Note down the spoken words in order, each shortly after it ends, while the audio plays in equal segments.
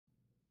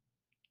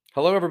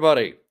Hello,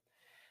 everybody.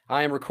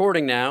 I am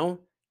recording now.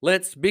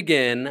 Let's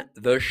begin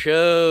the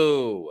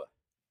show.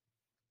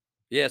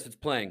 Yes, it's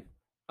playing.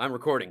 I'm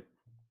recording.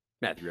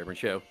 Matthew Rayburn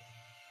Show.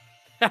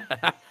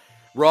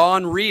 Raw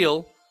and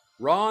real.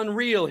 Raw and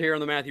real here on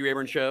the Matthew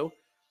Rayburn Show.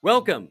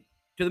 Welcome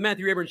to the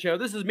Matthew Rayburn Show.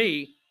 This is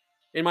me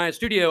in my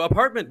studio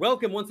apartment.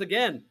 Welcome once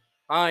again.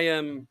 I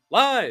am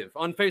live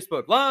on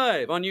Facebook,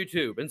 live on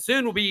YouTube, and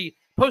soon we'll be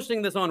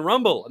posting this on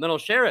Rumble, and then I'll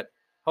share it.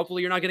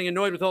 Hopefully, you're not getting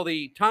annoyed with all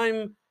the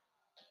time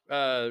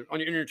on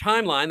your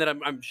timeline that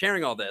I'm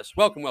sharing all this.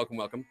 Welcome, welcome,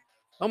 welcome.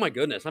 Oh my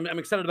goodness, I'm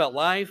excited about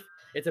life.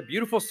 It's a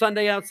beautiful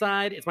Sunday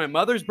outside. It's my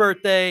mother's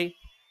birthday.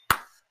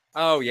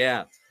 Oh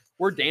yeah,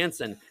 we're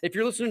dancing. If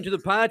you're listening to the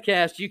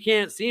podcast, you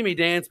can't see me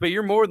dance, but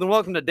you're more than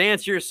welcome to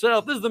dance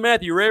yourself. This is the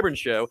Matthew Rayburn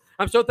Show.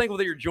 I'm so thankful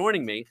that you're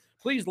joining me.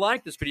 Please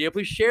like this video.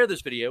 Please share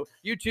this video.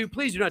 YouTube,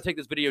 please do not take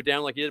this video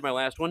down like you did my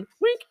last one.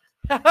 Wink.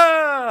 Ha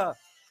ha.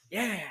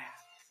 Yeah.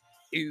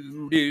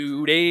 Ooh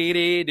doo dee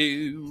dee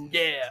doo.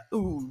 Yeah.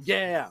 Ooh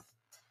yeah.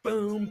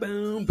 Boom,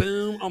 boom,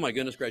 boom. Oh my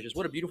goodness gracious.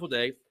 What a beautiful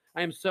day.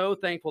 I am so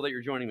thankful that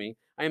you're joining me.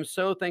 I am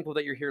so thankful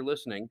that you're here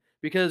listening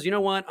because you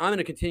know what? I'm in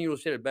a continual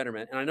state of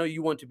betterment and I know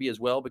you want to be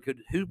as well because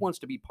who wants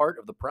to be part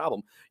of the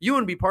problem? You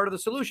want to be part of the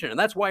solution. And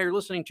that's why you're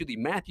listening to the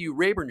Matthew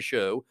Rayburn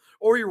Show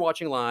or you're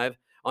watching live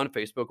on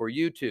Facebook or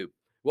YouTube.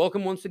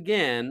 Welcome once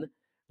again.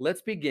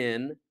 Let's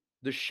begin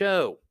the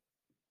show.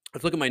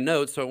 Let's look at my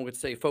notes so I won't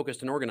stay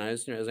focused and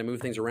organized as I move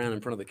things around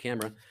in front of the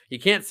camera. You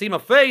can't see my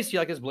face. You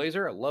like this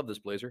blazer? I love this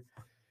blazer.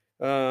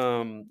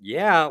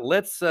 Yeah,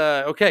 let's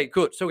okay,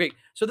 good.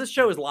 So this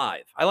show is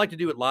live. I like to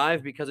do it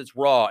live because it's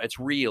raw,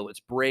 it's real, it's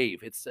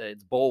brave, it's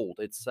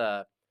bold, it's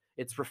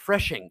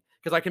refreshing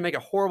because I can make a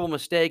horrible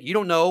mistake. You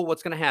don't know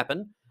what's going to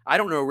happen. I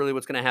don't know really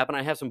what's going to happen.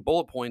 I have some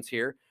bullet points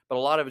here, but a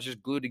lot of it's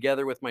just glued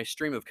together with my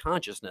stream of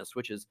consciousness,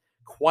 which is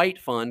quite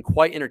fun,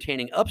 quite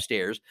entertaining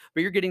upstairs,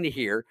 but you're getting to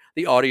hear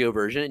the audio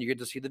version and you get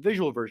to see the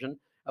visual version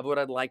of what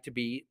I'd like to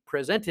be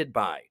presented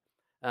by.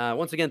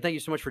 Once again, thank you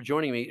so much for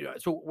joining me.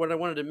 So, what I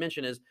wanted to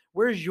mention is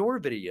where's your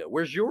video?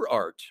 Where's your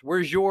art?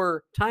 Where's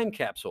your time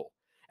capsule?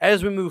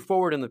 As we move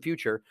forward in the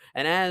future,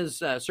 and as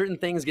certain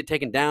things get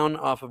taken down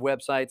off of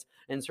websites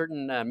and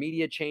certain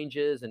media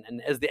changes,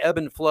 and as the ebb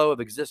and flow of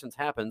existence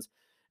happens,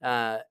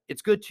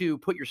 it's good to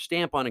put your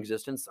stamp on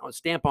existence,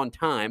 stamp on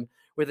time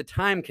with a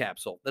time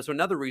capsule. That's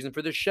another reason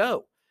for this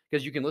show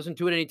because you can listen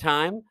to it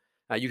anytime.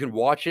 You can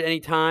watch it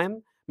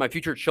anytime. My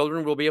future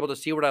children will be able to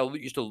see what I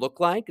used to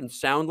look like and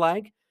sound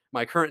like.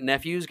 My current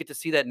nephews get to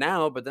see that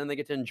now, but then they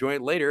get to enjoy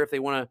it later if they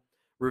want to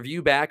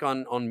review back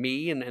on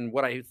me and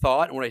what I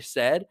thought and what I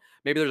said.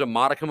 Maybe there's a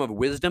modicum of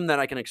wisdom that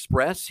I can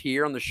express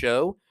here on the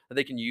show that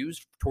they can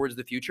use towards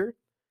the future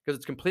because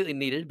it's completely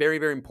needed, very,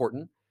 very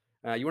important.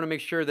 You want to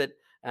make sure that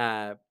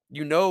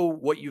you know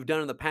what you've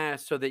done in the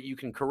past so that you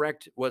can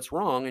correct what's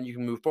wrong and you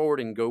can move forward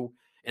and go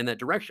in that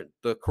direction,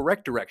 the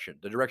correct direction,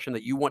 the direction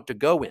that you want to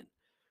go in.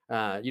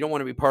 You don't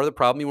want to be part of the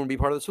problem. You want to be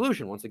part of the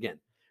solution once again.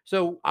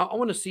 So I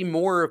want to see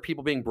more of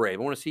people being brave.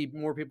 I want to see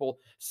more people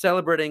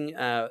celebrating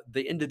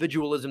the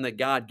individualism that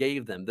God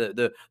gave them,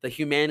 the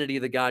humanity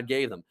that God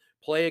gave them.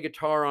 Play a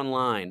guitar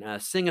online,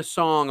 sing a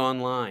song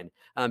online,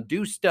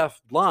 do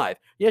stuff live.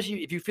 Yes,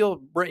 if you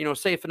feel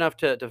safe enough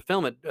to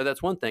film it,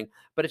 that's one thing.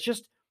 But it's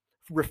just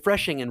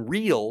refreshing and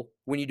real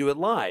when you do it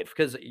live.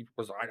 Because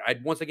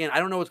once again, I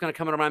don't know what's going to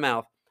come out of my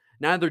mouth.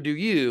 Neither do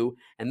you,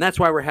 and that's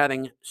why we're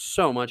having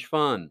so much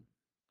fun.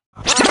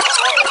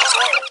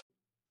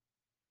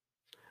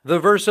 The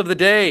verse of the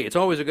day. It's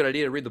always a good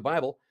idea to read the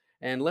Bible,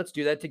 and let's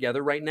do that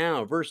together right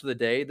now. Verse of the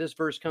day. This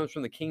verse comes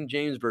from the King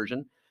James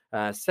Version,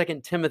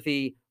 2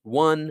 Timothy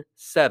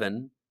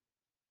 1:7.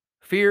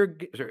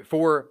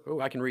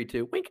 I can read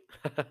too. Wink.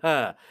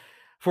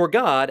 For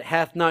God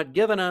hath not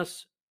given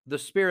us the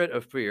spirit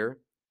of fear,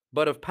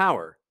 but of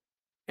power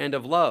and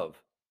of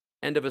love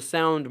and of a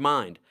sound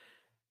mind.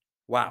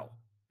 Wow.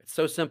 It's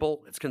so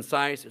simple. It's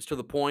concise. It's to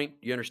the point.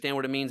 You understand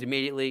what it means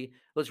immediately.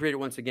 Let's read it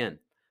once again.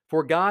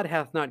 For God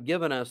hath not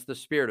given us the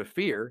spirit of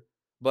fear,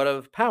 but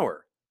of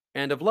power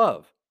and of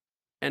love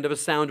and of a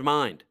sound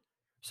mind.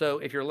 So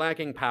if you're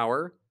lacking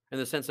power in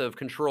the sense of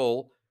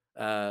control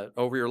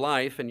over your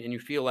life and you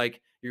feel like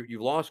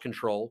you've lost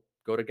control,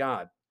 go to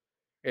God.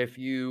 If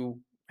you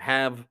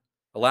have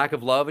a lack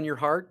of love in your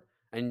heart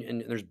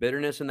and there's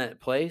bitterness in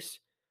that place,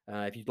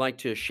 if you'd like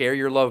to share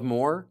your love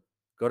more,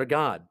 go to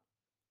God.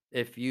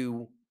 If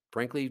you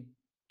frankly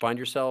find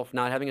yourself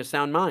not having a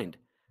sound mind,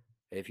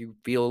 if you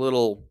feel a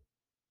little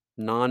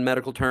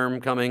non-medical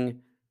term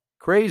coming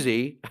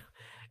crazy,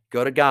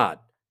 go to God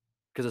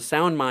because a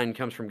sound mind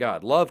comes from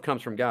God. Love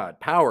comes from God.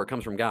 Power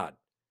comes from God,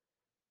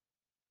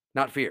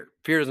 not fear.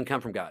 Fear doesn't come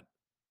from God.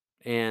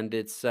 And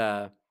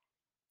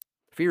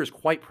fear is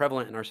quite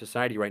prevalent in our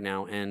society right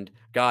now, and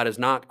God is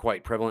not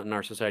quite prevalent in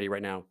our society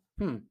right now.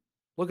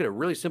 Look at a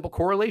really simple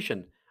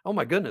correlation. Oh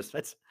my goodness,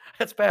 that's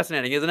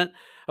fascinating, isn't it?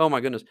 Oh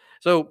my goodness.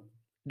 So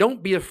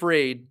don't be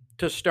afraid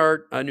to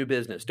start a new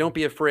business. Don't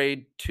be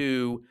afraid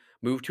to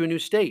move to a new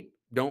state.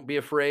 Don't be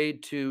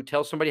afraid to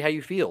tell somebody how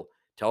you feel.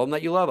 Tell them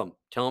that you love them.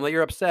 Tell them that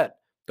you're upset.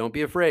 Don't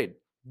be afraid.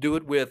 Do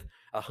it with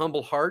a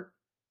humble heart.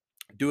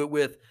 Do it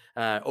with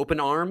open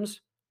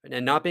arms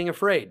and not being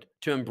afraid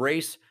to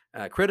embrace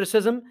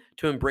criticism,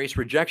 to embrace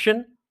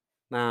rejection.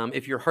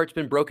 If your heart's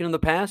been broken in the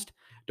past,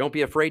 don't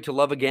be afraid to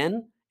love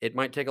again. It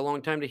might take a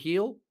long time to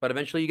heal, but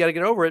eventually you got to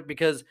get over it,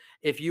 because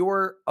if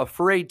you're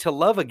afraid to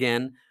love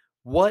again,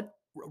 what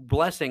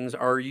blessings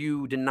are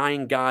you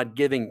denying God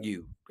giving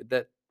you?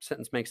 That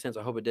sentence makes sense.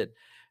 I hope it did.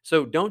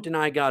 So don't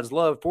deny God's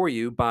love for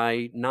you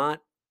by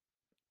not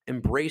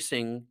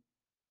embracing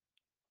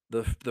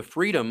the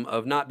freedom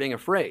of not being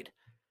afraid.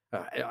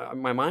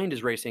 My mind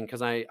is racing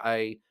because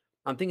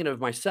I'm thinking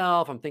of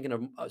myself. I'm thinking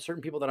of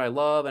certain people that I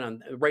love,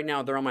 and right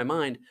now they're on my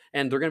mind,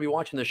 and they're going to be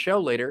watching the show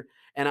later.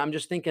 And I'm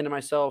just thinking to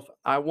myself,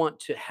 I want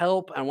to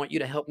help. I want you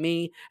to help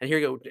me. And here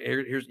you go.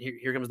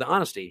 Here comes the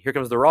honesty. Here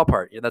comes the raw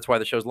part. That's why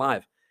the show's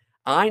live.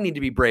 I need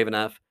to be brave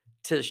enough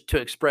to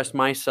express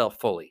myself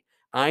fully.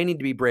 I need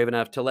to be brave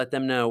enough to let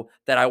them know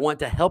that I want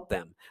to help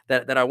them.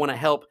 That I want to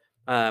help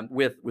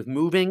with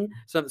moving,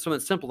 something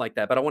simple like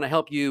that. But I want to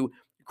help you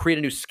create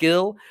a new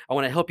skill. I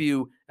want to help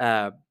you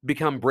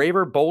become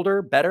braver,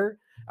 bolder, better.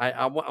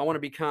 I want to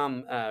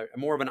become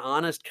more of an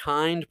honest,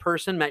 kind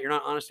person. Matt, you're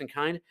not honest and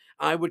kind.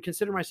 I would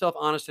consider myself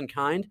honest and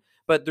kind,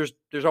 but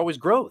there's always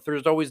growth.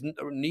 There's always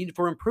need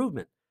for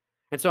improvement.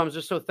 And so I'm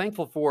just so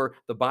thankful for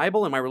the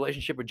Bible and my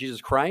relationship with Jesus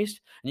Christ.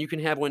 And you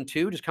can have one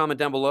too. Just comment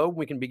down below.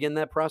 We can begin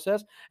that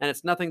process. And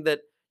it's nothing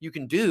that you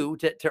can do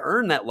to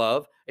earn that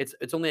love.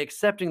 It's only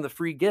accepting the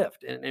free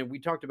gift. And we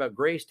talked about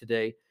grace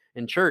today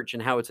in church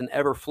and how it's an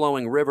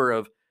ever-flowing river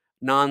of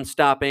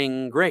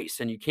non-stopping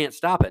grace, and you can't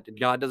stop it.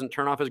 God doesn't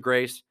turn off his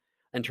grace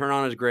and turn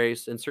on his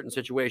grace in certain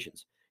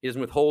situations. He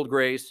doesn't withhold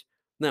grace.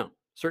 No,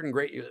 certain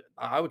grace,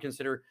 I would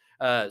consider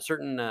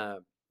certain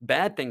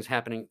bad things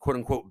happening, quote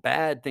unquote,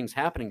 bad things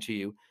happening to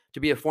you to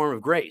be a form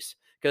of grace,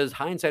 because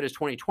hindsight is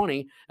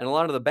 2020, and a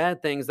lot of the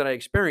bad things that I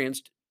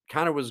experienced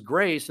kind of was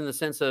grace in the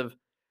sense of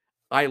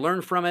I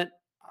learned from it,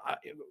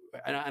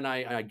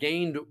 I, I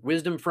gained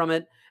wisdom from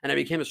it, and I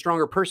became a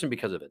stronger person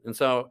because of it. And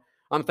so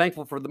I'm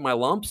thankful for my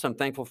lumps. I'm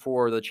thankful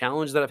for the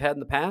challenge that I've had in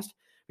the past,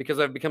 because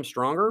I've become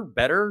stronger,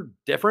 better,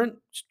 different,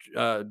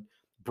 uh,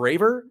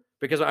 braver,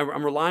 because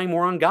I'm relying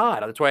more on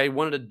God. That's why I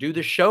wanted to do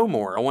this show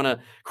more. I want to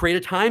create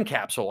a time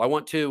capsule. I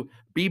want to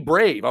be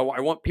brave. I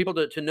want people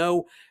to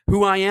know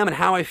who I am and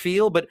how I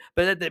feel. But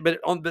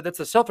that's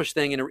a selfish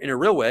thing in a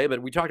real way.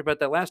 But we talked about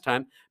that last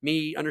time.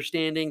 Me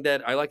understanding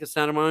that I like the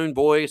sound of my own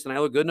voice, and I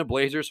look good in a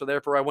blazer, so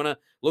therefore I want to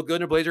look good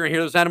in a blazer and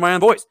hear the sound of my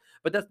own voice.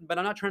 But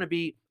I'm not trying to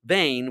be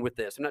vain with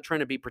this. I'm not trying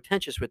to be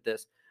pretentious with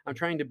this. I'm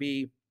trying to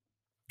be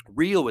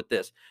real with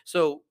this.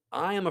 So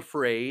I am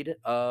afraid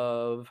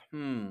of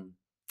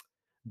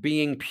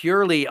being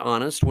purely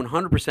honest,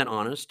 100%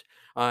 honest.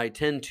 I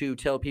tend to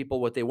tell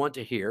people what they want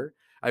to hear.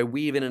 I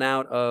weave in and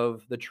out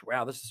of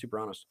wow, this is super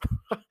honest.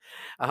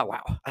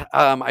 Wow.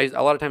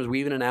 A lot of times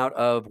weave in and out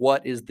of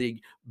what is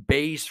the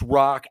base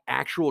rock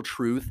actual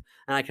truth,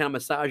 and I kind of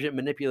massage it,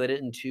 manipulate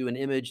it into an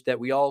image that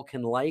we all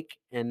can like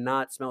and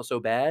not smell so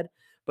bad.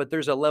 But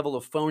there's a level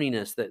of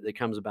phoniness that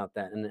comes about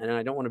that, and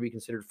I don't want to be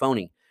considered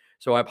phony.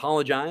 So I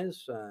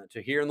apologize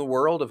to here in the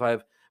world if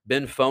I've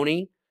been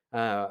phony.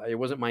 It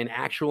wasn't my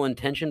actual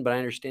intention, but I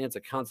understand it's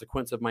a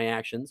consequence of my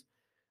actions.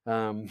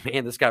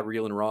 Man, this got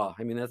real and raw.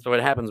 I mean, that's what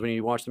happens when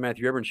you watch the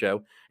Matthew Rayburn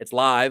Show. It's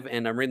live,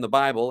 and I'm reading the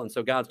Bible, and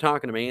so God's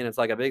talking to me, and it's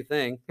like a big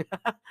thing.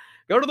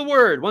 Go to the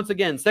Word. Once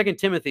again, 2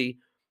 Timothy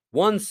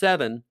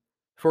 1:7.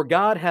 For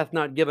God hath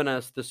not given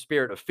us the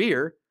spirit of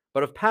fear,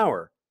 but of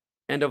power,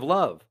 and of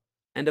love,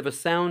 and of a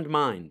sound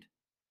mind.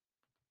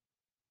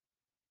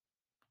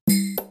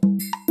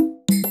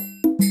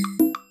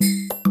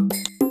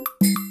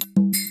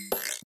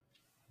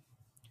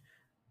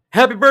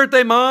 Happy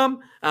birthday,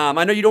 Mom.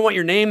 I know you don't want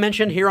your name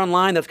mentioned here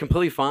online. That's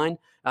completely fine.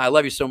 I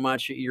love you so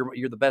much.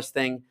 You're the best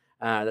thing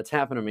that's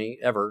happened to me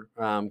ever,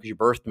 because you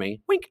birthed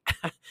me. Wink.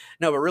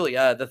 No, but really,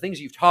 the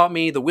things you've taught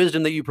me, the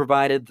wisdom that you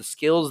provided, the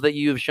skills that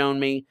you've shown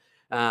me.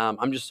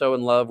 I'm just so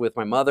in love with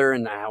my mother,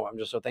 and how I'm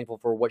just so thankful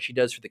for what she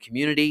does for the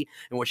community,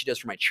 and what she does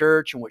for my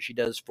church, and what she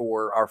does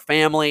for our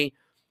family.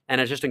 And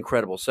it's just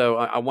incredible. So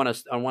I want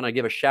to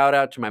give a shout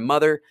out to my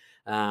mother.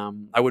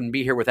 I wouldn't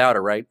be here without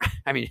her, right?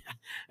 I mean,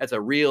 that's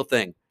a real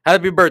thing.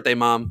 Happy birthday,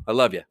 Mom. I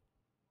love you.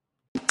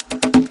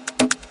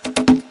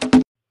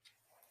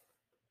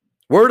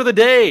 Word of the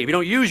day. If you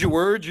don't use your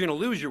words, you're going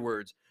to lose your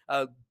words.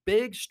 A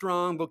big,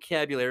 strong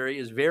vocabulary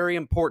is very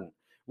important.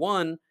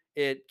 One,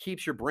 it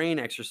keeps your brain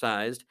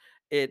exercised.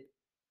 It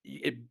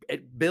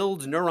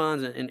builds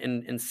neurons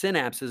and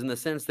synapses, in the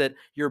sense that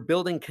you're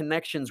building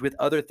connections with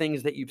other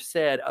things that you've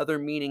said, other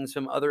meanings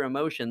from other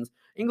emotions.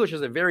 English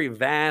is a very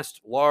vast,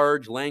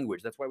 large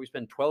language. That's why we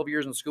spend 12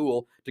 years in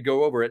school to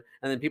go over it,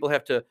 and then people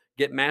have to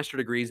get master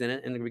degrees in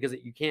it. And because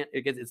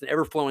it's an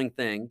ever-flowing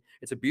thing.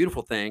 It's a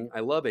beautiful thing.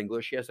 I love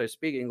English. Yes, I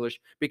speak English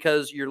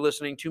because you're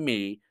listening to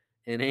me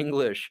in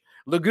English.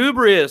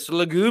 Lugubrious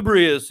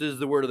is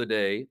the word of the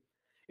day.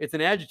 It's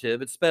an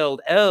adjective. It's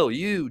spelled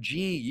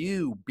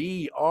Lugubrious.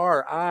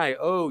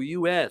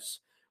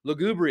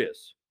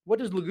 Lugubrious. What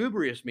does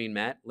lugubrious mean,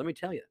 Matt? Let me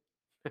tell you.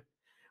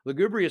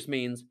 Lugubrious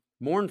means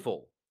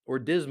mournful, or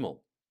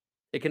dismal.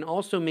 It can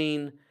also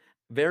mean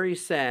very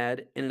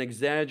sad in an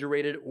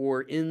exaggerated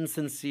or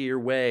insincere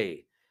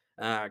way,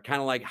 kind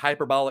of like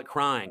hyperbolic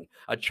crying,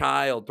 a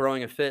child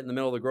throwing a fit in the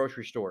middle of the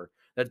grocery store.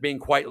 That's being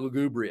quite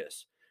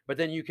lugubrious. But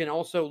then you can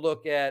also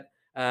look at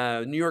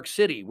New York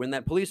City when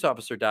that police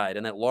officer died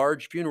and that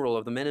large funeral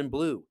of the men in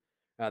blue.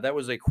 That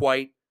was a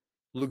quite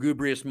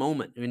lugubrious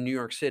moment in New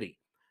York City.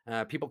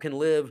 People can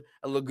live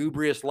a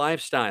lugubrious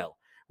lifestyle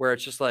where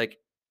it's just like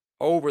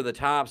over the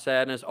top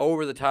sadness,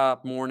 over the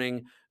top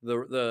mourning.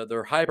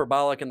 They're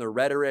hyperbolic in their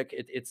rhetoric.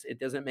 It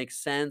doesn't make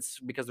sense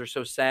because they're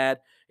so sad.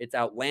 It's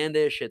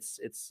outlandish.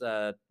 It's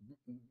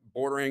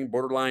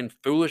borderline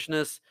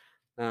foolishness,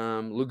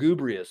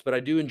 lugubrious. But I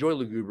do enjoy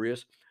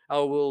lugubrious. I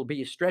will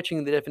be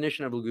stretching the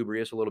definition of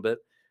lugubrious a little bit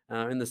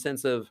in the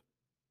sense of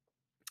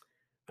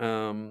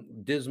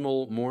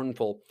dismal,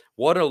 mournful.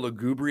 What a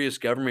lugubrious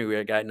government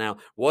we got now.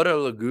 What a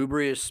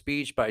lugubrious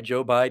speech by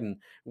Joe Biden.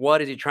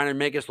 What is he trying to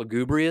make us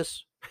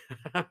lugubrious?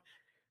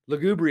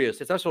 Lugubrious.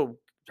 It's also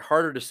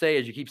harder to say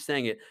as you keep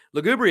saying it.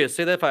 Lugubrious.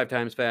 Say that 5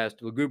 times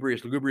fast.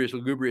 Lugubrious, lugubrious,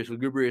 lugubrious,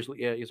 lugubrious.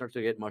 Yeah, you start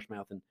to get mush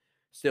mouth and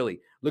silly.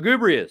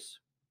 Lugubrious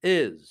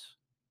is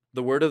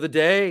the word of the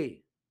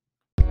day.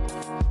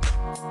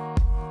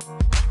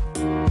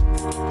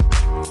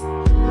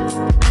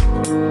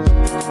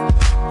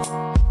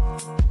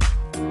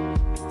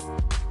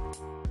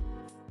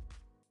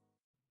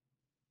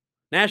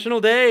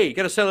 National Day. You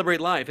got to celebrate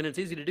life, and it's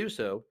easy to do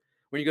so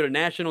when you go to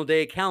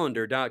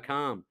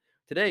nationaldaycalendar.com.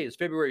 Today is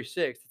February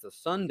 6th. It's a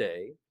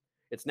Sunday.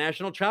 It's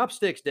National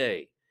Chopsticks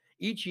Day.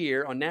 Each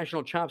year on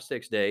National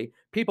Chopsticks Day,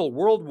 people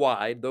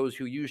worldwide, those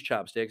who use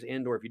chopsticks,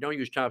 and or if you don't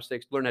use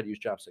chopsticks, learn how to use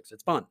chopsticks.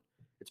 It's fun.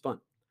 It's fun.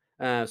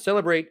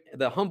 Celebrate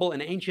the humble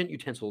and ancient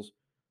utensils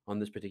on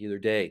this particular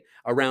day.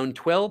 Around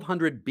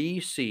 1200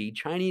 BC,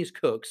 Chinese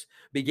cooks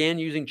began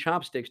using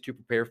chopsticks to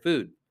prepare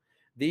food.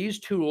 These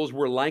tools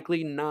were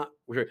likely long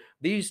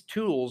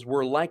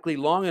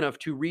enough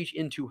to reach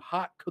into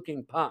hot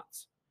cooking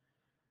pots.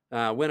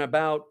 When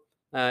about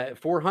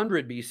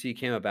 400 BC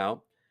came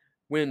about,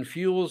 when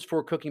fuels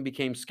for cooking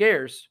became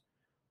scarce,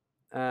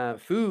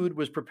 food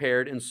was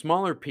prepared in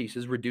smaller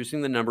pieces,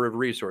 reducing the number of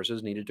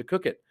resources needed to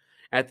cook it.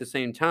 At the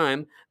same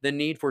time, the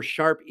need for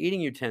sharp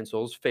eating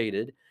utensils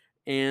faded,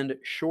 and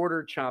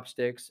shorter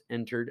chopsticks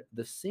entered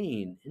the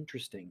scene.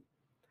 Interesting.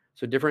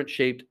 So different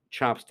shaped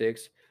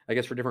chopsticks, I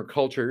guess, for different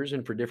cultures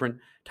and for different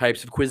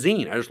types of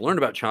cuisine. I just learned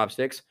about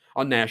chopsticks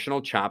on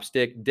National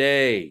Chopstick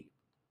Day.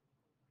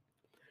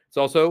 It's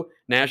also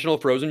National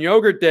Frozen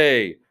Yogurt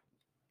Day.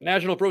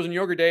 National Frozen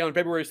Yogurt Day on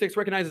February 6th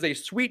recognizes a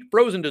sweet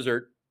frozen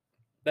dessert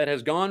that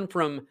has gone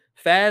from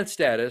fad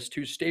status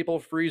to staple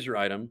freezer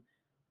item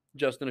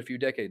just in a few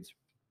decades.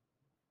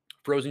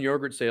 Frozen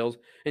yogurt sales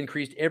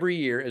increased every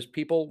year as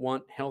people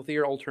want healthy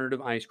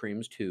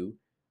alternatives to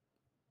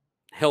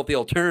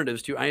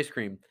ice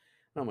cream.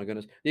 Oh my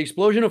goodness. The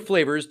explosion of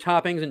flavors,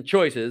 toppings, and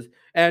choices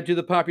add to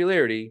the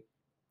popularity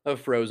of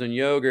frozen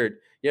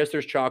yogurt. Yes,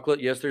 there's chocolate.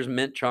 Yes, there's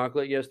mint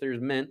chocolate. Yes, there's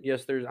mint.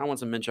 I want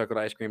some mint chocolate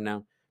ice cream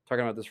now.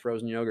 Talking about this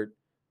frozen yogurt.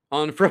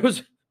 On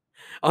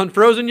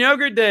Frozen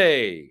Yogurt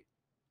Day.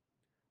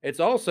 It's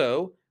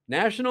also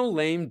National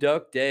Lame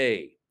Duck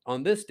Day.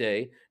 On this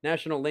day,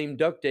 National Lame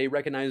Duck Day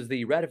recognizes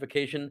the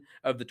ratification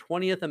of the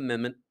 20th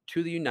Amendment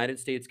to the United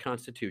States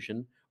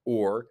Constitution,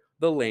 or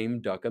the Lame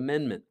Duck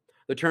Amendment.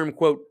 The term,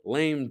 quote,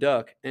 lame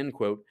duck, end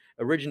quote,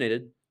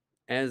 originated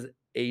as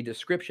a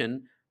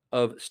description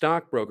of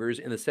stockbrokers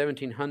in the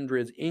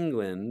 1700s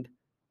England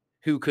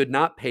who could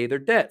not pay their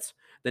debts.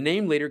 The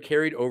name later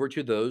carried over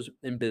to those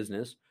in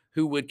business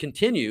who would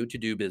continue to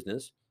do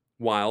business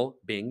while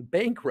being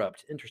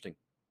bankrupt. Interesting.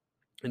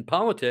 In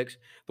politics,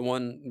 the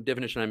one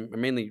definition I'm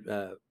mainly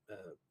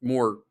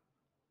more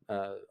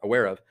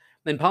aware of.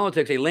 In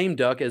politics, a lame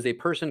duck is a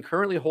person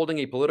currently holding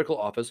a political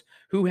office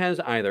who has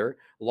either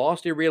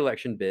lost a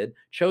re-election bid,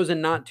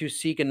 chosen not to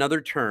seek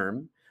another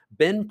term,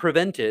 been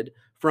prevented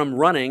from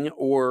running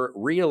or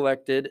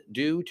re-elected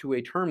due to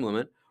a term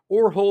limit,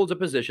 or holds a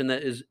position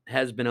that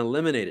has been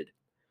eliminated.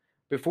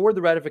 Before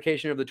the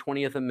ratification of the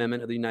 20th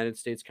Amendment of the United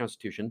States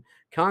Constitution,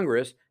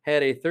 Congress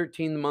had a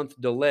 13-month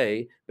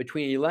delay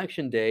between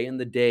Election Day and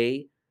the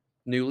day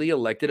newly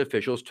elected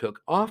officials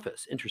took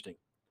office. Interesting.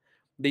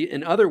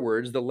 In other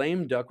words, the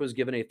lame duck was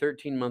given a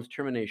 13-month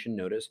termination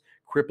notice,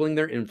 crippling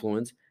their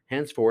influence,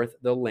 henceforth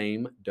the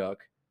lame duck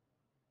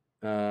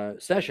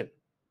session.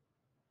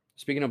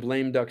 Speaking of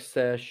lame duck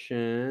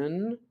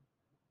session,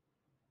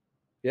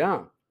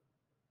 yeah,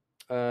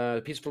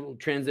 peaceful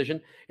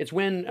transition. It's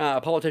when a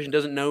politician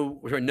doesn't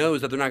know or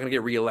knows that they're not going to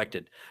get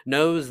reelected,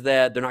 knows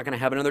that they're not going to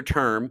have another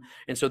term,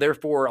 and so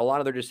therefore a lot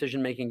of their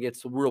decision making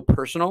gets real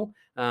personal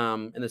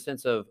in the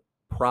sense of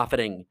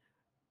profiting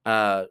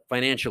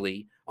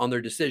financially on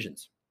their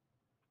decisions.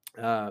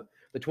 The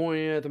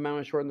 20th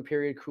amendment shortened the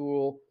period.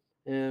 Cool.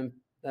 And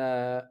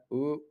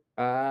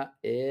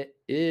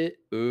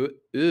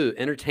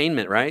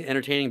entertainment, right?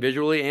 Entertaining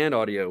visually and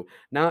audio.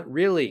 Not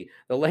really.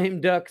 The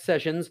lame duck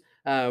sessions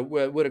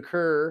would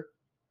occur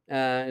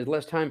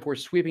less time for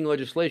sweeping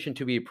legislation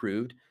to be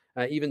approved.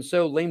 Even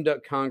so, lame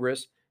duck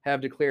Congress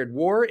have declared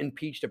war,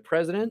 impeached a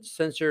president,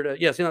 censored a,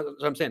 yes, that's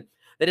what I'm saying.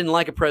 They didn't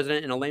like a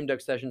president in a lame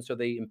duck session, so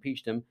they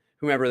impeached him,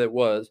 whomever that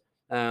was.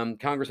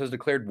 Congress has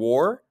declared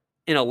war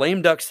in a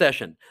lame duck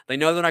session. They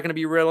know they're not going to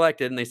be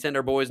reelected, and they send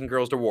our boys and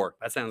girls to war.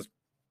 That sounds,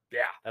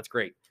 yeah, that's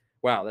great.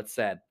 Wow, that's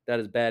sad. That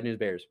is bad news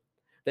bears.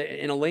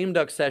 In a lame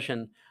duck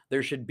session,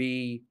 there should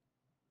be,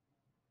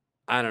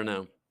 I don't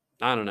know.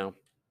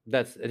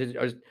 That's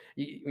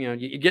you're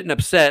getting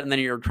upset, and then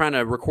you're trying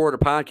to record a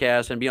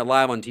podcast and be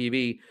live on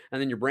TV,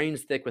 and then your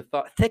brain's thick with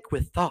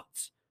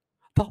thoughts,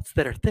 thoughts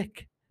that are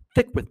thick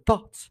with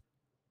thoughts,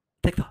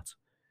 thick thoughts.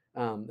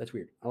 That's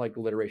weird. I like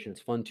alliteration.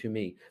 It's fun to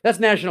me. That's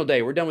National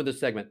Day. We're done with this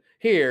segment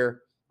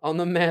here on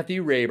the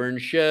Matthew Rayburn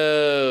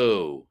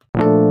Show.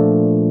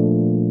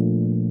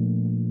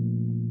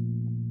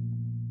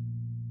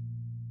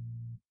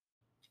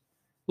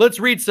 Let's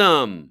read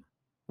some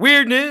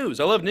weird news.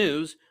 I love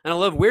news, and I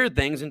love weird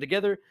things, and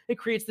together it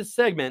creates this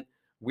segment,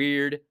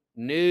 Weird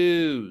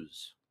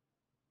News.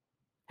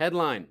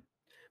 Headline: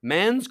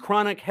 Man's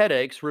chronic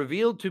headaches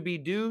revealed to be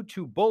due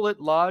to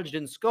bullet lodged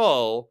in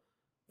skull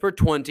for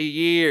 20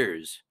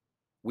 years.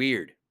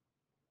 Weird.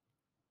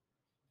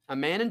 A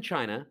man in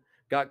China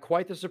got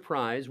quite the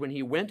surprise when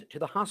he went to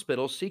the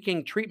hospital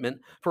seeking treatment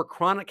for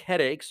chronic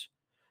headaches,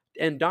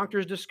 and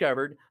doctors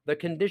discovered the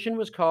condition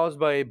was caused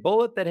by a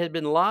bullet that had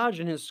been lodged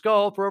in his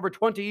skull for over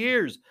 20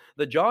 years.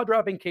 The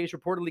jaw-dropping case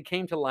reportedly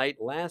came to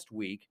light last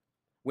week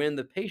when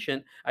the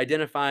patient,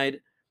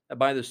 identified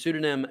by the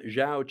pseudonym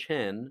Zhao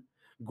Chen,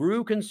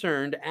 grew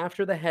concerned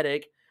after the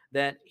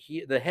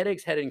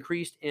headaches had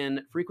increased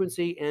in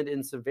frequency and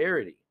in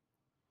severity.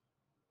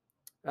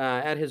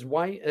 At his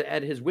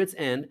wit's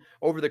end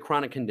over the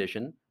chronic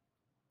condition,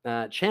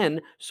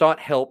 Chen sought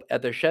help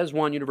at the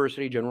Szechuan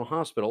University General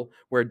Hospital,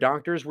 where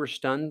doctors were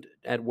stunned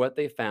at what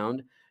they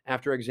found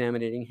after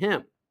examining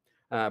him.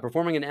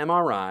 Performing an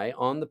MRI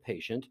on the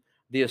patient,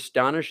 the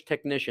astonished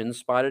technician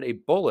spotted a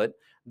bullet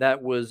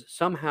that was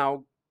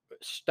somehow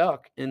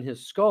stuck in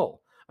his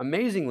skull.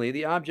 Amazingly,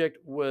 the object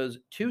was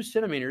 2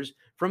 centimeters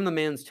from the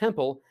man's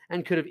temple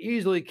and could have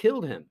easily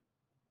killed him.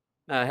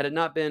 Had it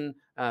not been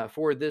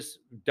for this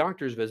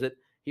doctor's visit,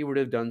 he would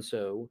have done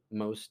so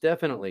most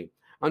definitely.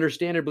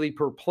 Understandably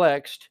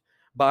perplexed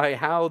by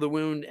how the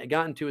wound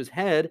got into his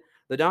head,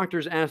 the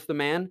doctors asked the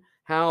man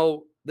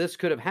how this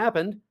could have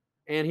happened,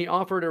 and he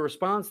offered a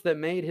response that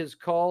made his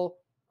call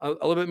a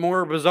little bit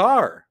more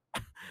bizarre.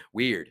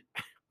 Weird.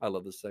 I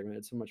love this segment.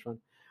 It's so much fun.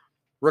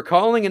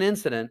 Recalling an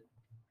incident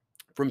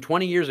from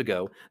 20 years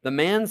ago, the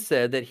man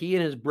said that he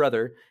and his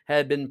brother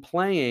had been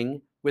playing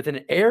with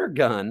an air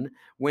gun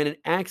when it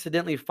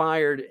accidentally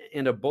fired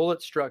and a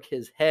bullet struck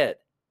his head.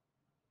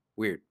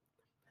 Weird.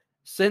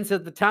 Since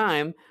at the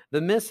time,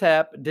 the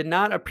mishap did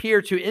not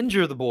appear to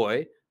injure the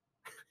boy,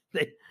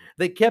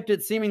 they kept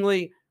it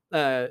seemingly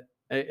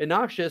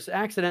innocuous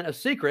accident a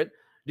secret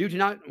due to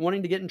not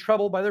wanting to get in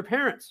trouble by their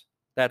parents.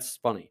 That's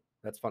funny.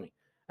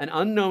 An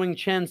unknowing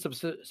Chen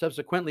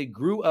subsequently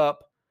grew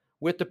up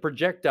with the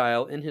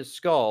projectile in his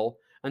skull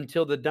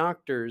until the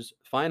doctors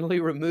finally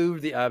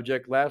removed the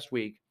object last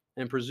week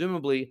and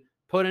presumably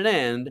put an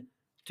end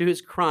to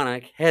his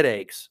chronic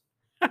headaches.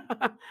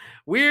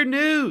 Weird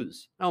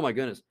news. Oh my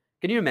goodness.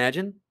 Can you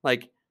imagine?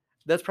 Like,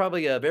 that's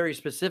probably a very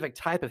specific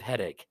type of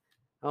headache.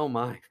 Oh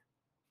my.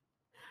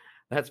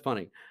 That's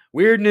funny.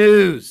 Weird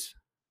news.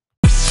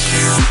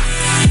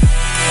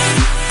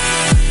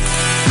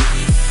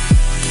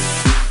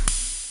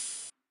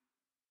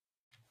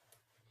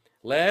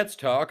 Let's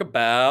talk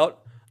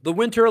about the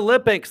Winter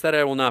Olympics that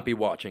I will not be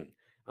watching.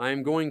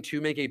 I'm going to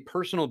make a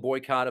personal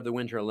boycott of the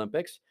Winter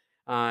Olympics.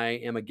 I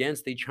am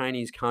against the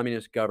Chinese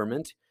Communist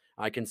government.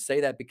 I can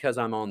say that because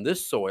I'm on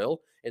this soil.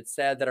 It's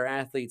sad that our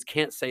athletes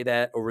can't say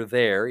that over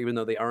there, even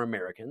though they are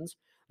Americans.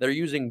 They're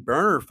using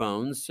burner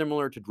phones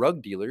similar to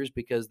drug dealers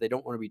because they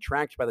don't want to be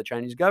tracked by the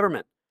Chinese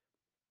government.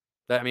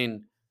 I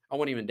mean, I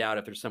won't even doubt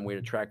if there's some way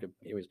to track it.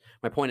 Anyways,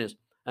 my point is,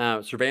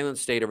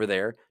 surveillance state over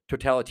there,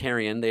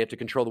 totalitarian. They have to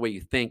control the way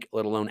you think,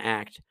 let alone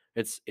act.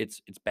 It's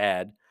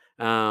bad.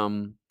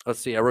 Let's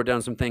see. I wrote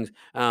down some things.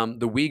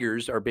 The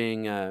Uyghurs are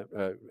being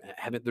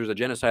there's a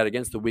genocide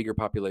against the Uyghur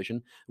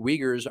population.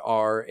 Uyghurs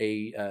are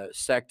a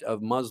sect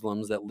of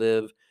Muslims that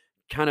live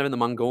kind of in the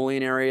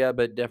Mongolian area,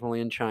 but definitely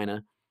in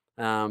China.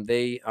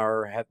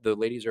 The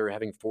ladies are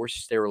having forced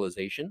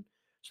sterilization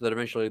so that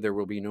eventually there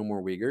will be no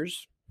more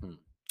Uyghurs.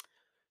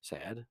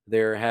 Sad.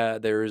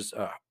 There's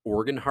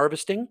organ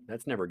harvesting.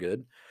 That's never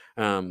good.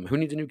 Who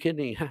needs a new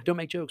kidney? Don't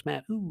make jokes,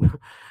 Matt. Ooh.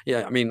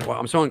 Yeah, I mean, well,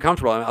 I'm so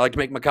uncomfortable. I like to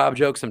make macabre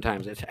jokes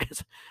sometimes.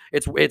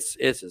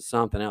 It's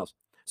something else.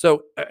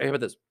 So, how about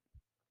this?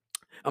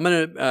 I'm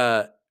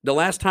gonna. The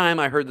last time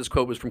I heard this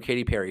quote was from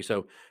Katy Perry,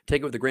 so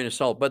take it with a grain of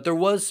salt. But there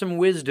was some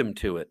wisdom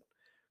to it.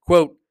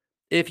 Quote: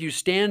 "If you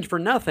stand for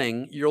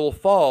nothing, you'll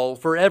fall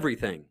for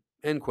everything."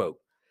 End quote.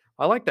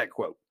 I like that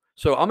quote.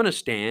 So I'm going to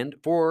stand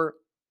for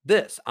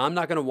this. I'm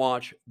not going to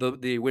watch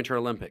the Winter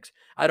Olympics.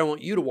 I don't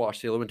want you to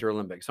watch the Winter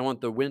Olympics. I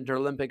want the Winter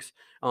Olympics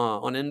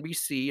on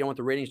NBC. I want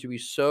the ratings to be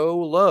so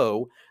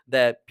low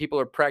that people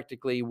are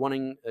practically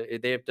wanting,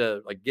 they have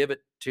to like give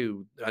it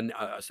to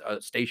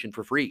a station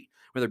for free,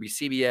 whether it be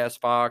CBS,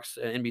 Fox,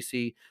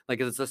 NBC. Like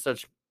it's just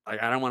such, I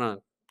don't want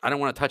to. I don't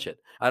want to touch it.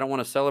 I don't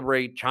want to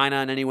celebrate China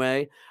in any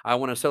way. I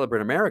want to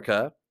celebrate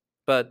America,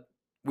 but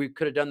we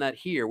could have done that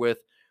here with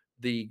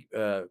the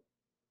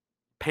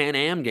Pan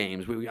Am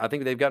games. I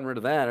think they've gotten rid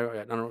of that.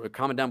 I don't know.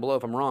 Comment down below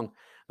if I'm wrong.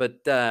 But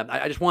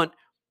I just want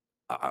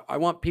I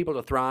want people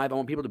to thrive. I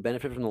want people to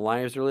benefit from the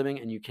lives they're living,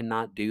 and you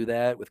cannot do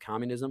that with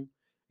communism.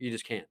 You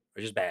just can't.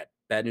 It's just bad.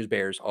 Bad news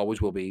bears,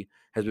 always will be,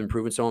 has been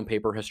proven so on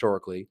paper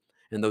historically,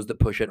 and those that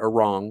push it are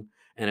wrong,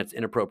 and it's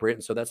inappropriate.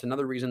 And so that's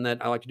another reason that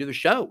I like to do the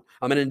show.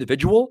 I'm an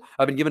individual.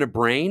 I've been given a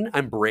brain.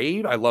 I'm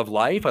brave. I love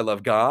life. I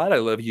love God. I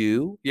love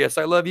you. Yes,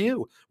 I love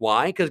you.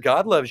 Why? Because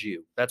God loves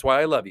you. That's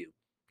why I love you.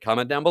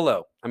 Comment down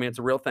below. I mean, it's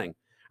a real thing.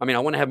 I mean, I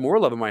want to have more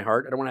love in my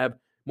heart. I don't want to have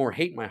more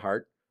hate in my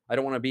heart. I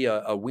don't want to be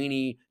a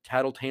weenie,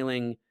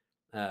 tattletaling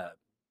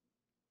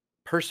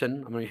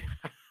person. I mean,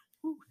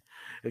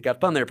 it got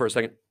fun there for a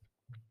second.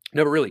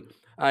 No, but really,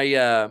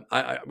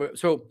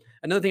 so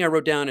another thing I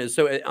wrote down is,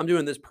 so I'm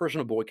doing this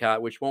personal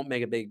boycott, which won't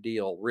make a big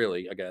deal,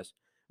 really, I guess.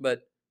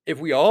 But if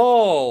we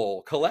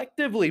all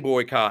collectively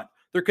boycott,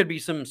 there could be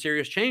some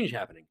serious change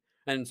happening.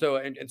 And so,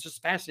 and it's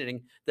just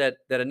fascinating that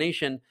a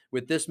nation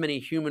with this many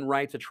human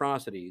rights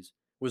atrocities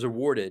was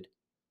awarded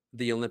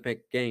the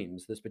Olympic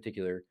Games this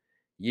particular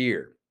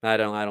year. I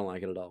don't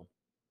like it at all.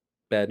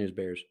 Bad news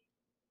bears.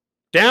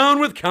 Down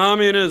with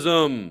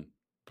communism.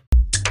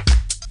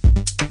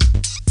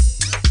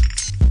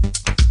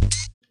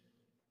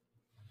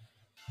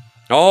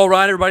 All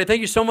right, everybody.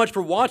 Thank you so much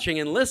for watching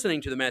and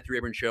listening to the Matthew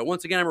Rayburn Show.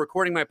 Once again, I'm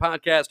recording my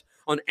podcast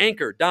on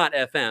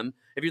Anchor.fm.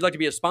 If you'd like to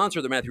be a sponsor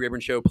of the Matthew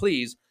Rayburn Show,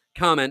 please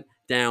comment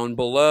down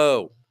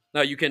below. Now,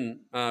 you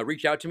can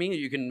reach out to me.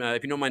 You can,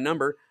 if you know my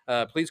number,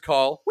 please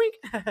call. Wink.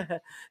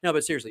 No,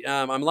 but seriously,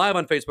 I'm live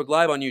on Facebook,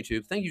 live on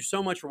YouTube. Thank you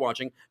so much for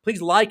watching. Please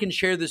like and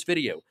share this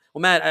video.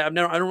 Well, Matt, I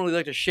don't really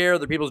like to share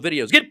other people's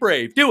videos. Get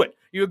brave. Do it.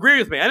 You agree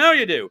with me. I know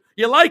you do.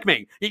 You like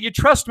me. You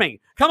trust me.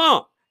 Come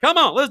on. Come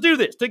on. Let's do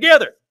this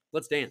together.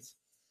 Let's dance.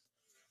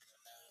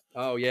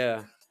 Oh,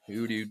 yeah. I'm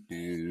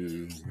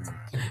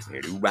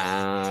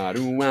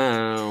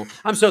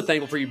so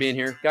thankful for you being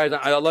here. Guys,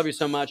 I love you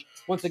so much.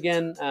 Once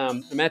again,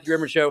 the Matthew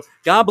Rayburn Show.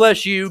 God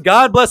bless you.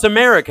 God bless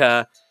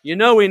America. You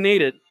know we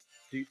need it.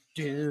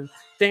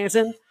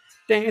 Dancing,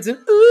 dancing,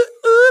 ooh,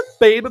 ooh,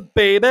 baby,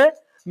 baby.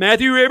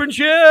 Matthew Rayburn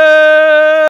Show.